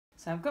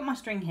So I've got my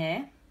string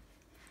here.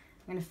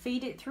 I'm going to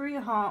feed it through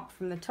the harp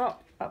from the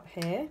top up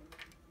here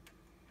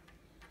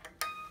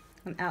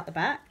and out the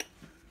back.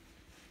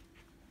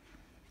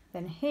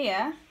 Then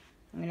here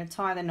I'm going to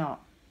tie the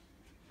knot.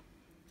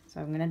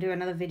 So I'm going to do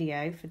another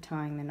video for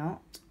tying the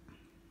knot.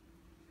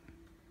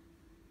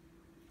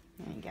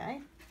 There you go.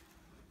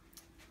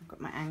 I've got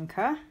my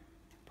anchor.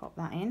 Pop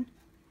that in.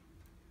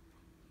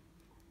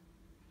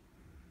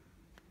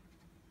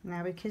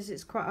 Now because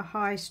it's quite a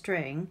high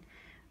string,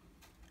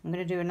 I'm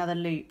going to do another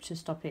loop to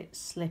stop it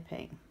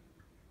slipping.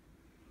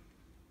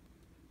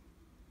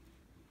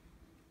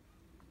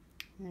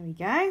 There we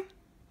go.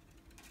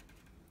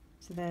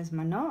 So there's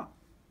my knot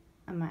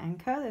and my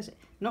anchor. There's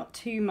not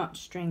too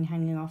much string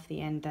hanging off the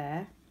end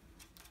there.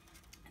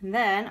 And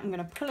then I'm going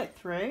to pull it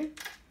through.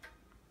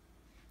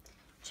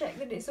 Check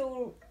that it's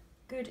all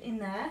good in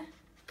there.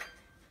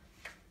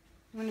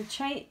 I'm going to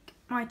take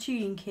my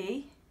tuning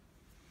key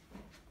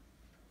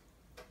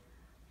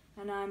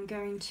and I'm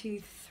going to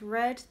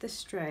thread the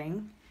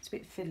string, it's a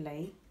bit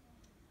fiddly,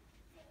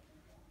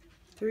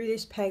 through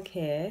this peg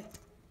here.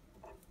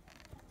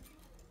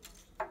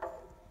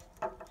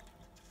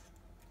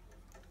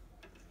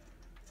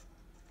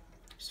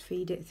 Just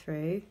feed it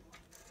through.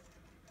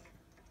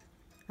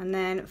 And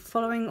then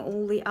following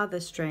all the other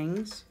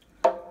strings,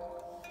 I'm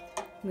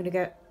going to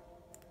go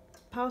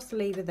past the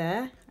lever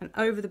there and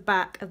over the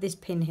back of this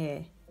pin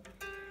here.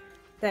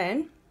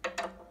 Then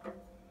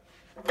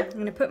I'm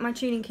going to put my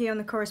tuning key on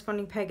the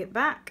corresponding peg at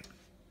back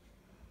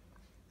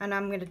and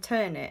I'm going to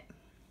turn it,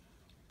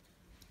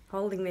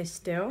 holding this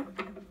still.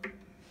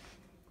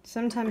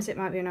 Sometimes it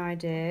might be an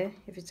idea,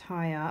 if it's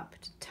high up,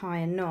 to tie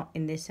a knot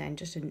in this end,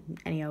 just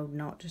any old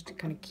knot, just to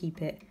kind of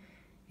keep it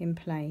in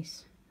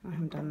place. I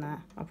haven't done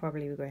that, I'll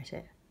probably regret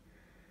it.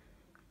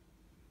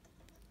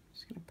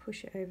 Just going to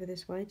push it over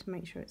this way to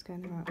make sure it's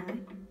going the right way.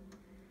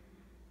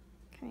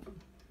 Okay.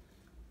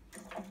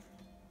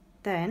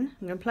 Then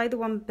I'm going to play the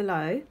one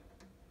below,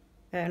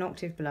 an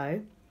octave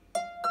below,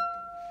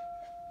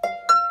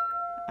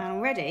 and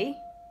already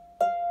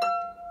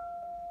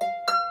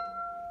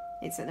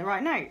it's at the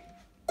right note.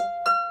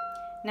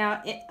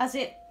 Now, as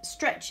it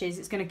stretches,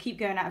 it's going to keep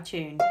going out of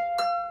tune.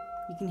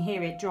 You can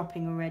hear it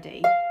dropping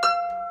already.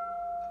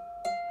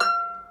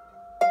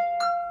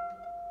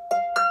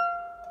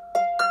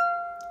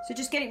 So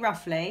just get it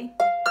roughly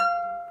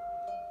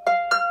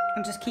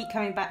and just keep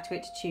coming back to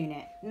it to tune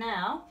it.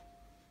 Now,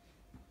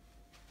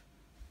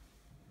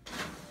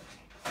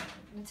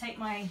 I'm going to take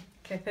my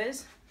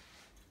clippers.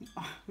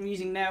 I'm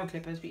using nail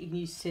clippers, but you can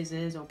use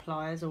scissors or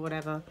pliers or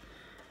whatever,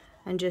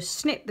 and just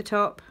snip the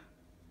top.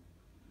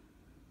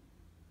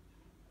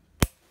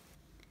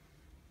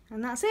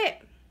 And that's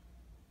it.